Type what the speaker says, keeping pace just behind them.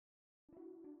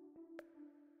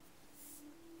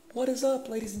What is up,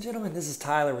 ladies and gentlemen? This is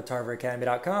Tyler with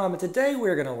TarverAcademy.com, and today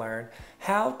we're going to learn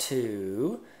how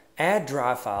to add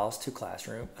drive files to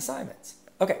classroom assignments.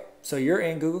 Okay, so you're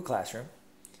in Google Classroom.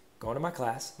 Go into my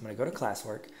class. I'm going to go to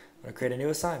classwork. I'm going to create a new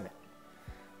assignment.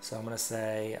 So I'm going to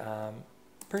say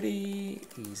pretty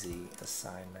easy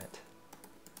assignment.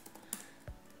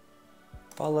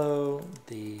 Follow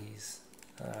these.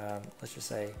 Let's just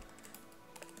say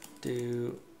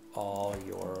do all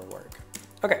your work.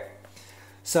 Okay.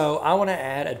 So I want to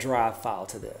add a drive file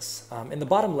to this. In the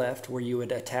bottom left, where you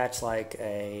would attach like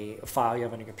a file you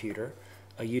have on your computer,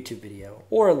 a YouTube video,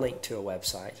 or a link to a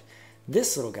website,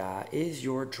 this little guy is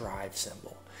your drive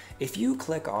symbol. If you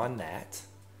click on that,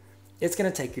 it's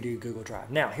going to take you to Google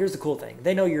Drive. Now, here's the cool thing.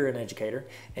 They know you're an educator,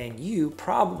 and you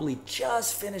probably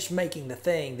just finished making the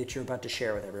thing that you're about to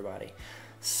share with everybody.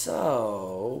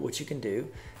 So what you can do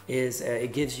is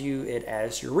it gives you it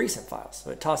as your recent files.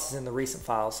 So it tosses in the recent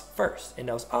files first. It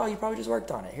knows, oh, you probably just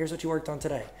worked on it. Here's what you worked on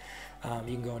today.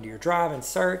 You can go into your drive and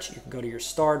search. You can go to your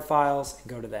starred files and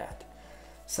go to that.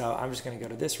 So I'm just going to go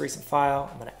to this recent file.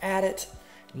 I'm going to add it.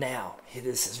 Now,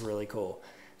 this is really cool.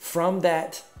 From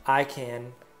that, I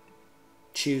can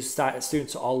choose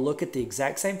students to all look at the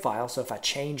exact same file. So if I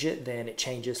change it, then it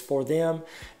changes for them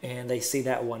and they see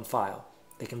that one file.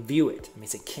 They can view it. It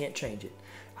means they can't change it.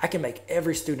 I can make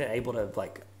every student able to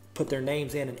like put their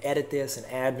names in and edit this and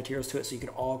add materials to it so you can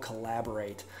all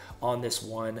collaborate on this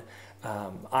one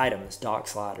item, this doc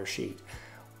slide or sheet.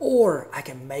 Or I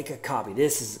can make a copy.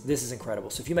 This is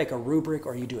incredible. So if you make a rubric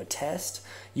or you do a test,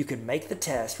 you can make the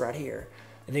test right here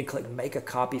and then click make a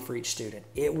copy for each student.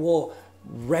 It will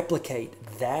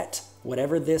replicate that,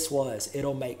 whatever this was,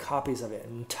 it'll make copies of it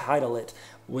and title it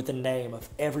with the name of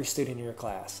every student in your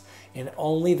class. And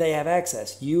only they have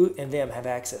access. You and them have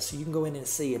access. So you can go in and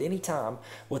see at any time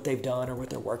what they've done or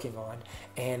what they're working on.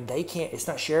 And they can't, it's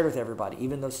not shared with everybody,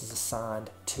 even though this is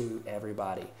assigned to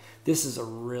everybody. This is a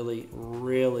really,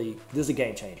 this is a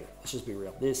game changer. Let's just be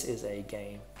real. This is a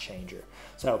game changer.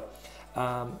 So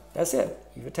that's it.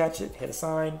 You've attached it, hit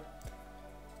assign,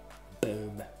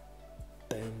 boom.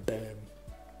 Boom, boom,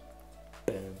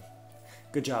 boom.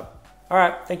 Good job. All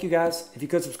right, thank you guys. If you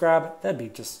could subscribe, that'd be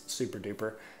just super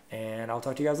duper. And I'll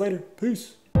talk to you guys later.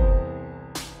 Peace.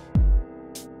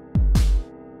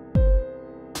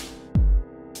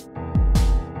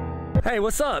 Hey,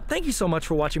 what's up? Thank you so much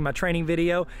for watching my training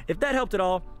video. If that helped at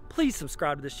all, please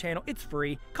subscribe to this channel. It's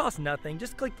free, costs nothing.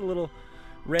 Just click the little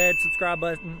red subscribe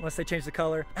button unless they change the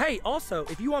color. Hey, also,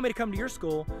 if you want me to come to your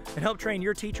school and help train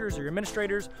your teachers or your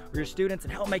administrators or your students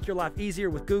and help make your life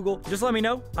easier with Google, just let me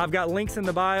know. I've got links in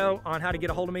the bio on how to get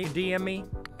a hold of me. DM me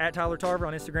at Tyler Tarver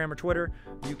on Instagram or Twitter.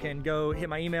 You can go hit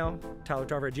my email,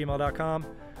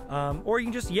 tylertarver@gmail.com, or you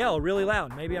can just yell really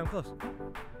loud. Maybe I'm close.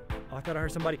 Oh, I thought I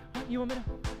heard somebody. You want me to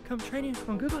come train you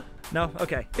on Google? No?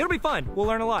 Okay. It'll be fun. We'll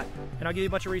learn a lot. And I'll give you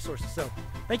a bunch of resources. So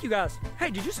thank you guys. Hey,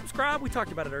 did you subscribe? We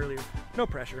talked about it earlier. No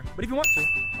pressure. But if you want to,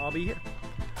 I'll be here.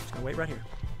 Just gonna wait right here.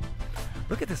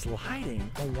 Look at this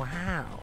lighting. Oh, wow.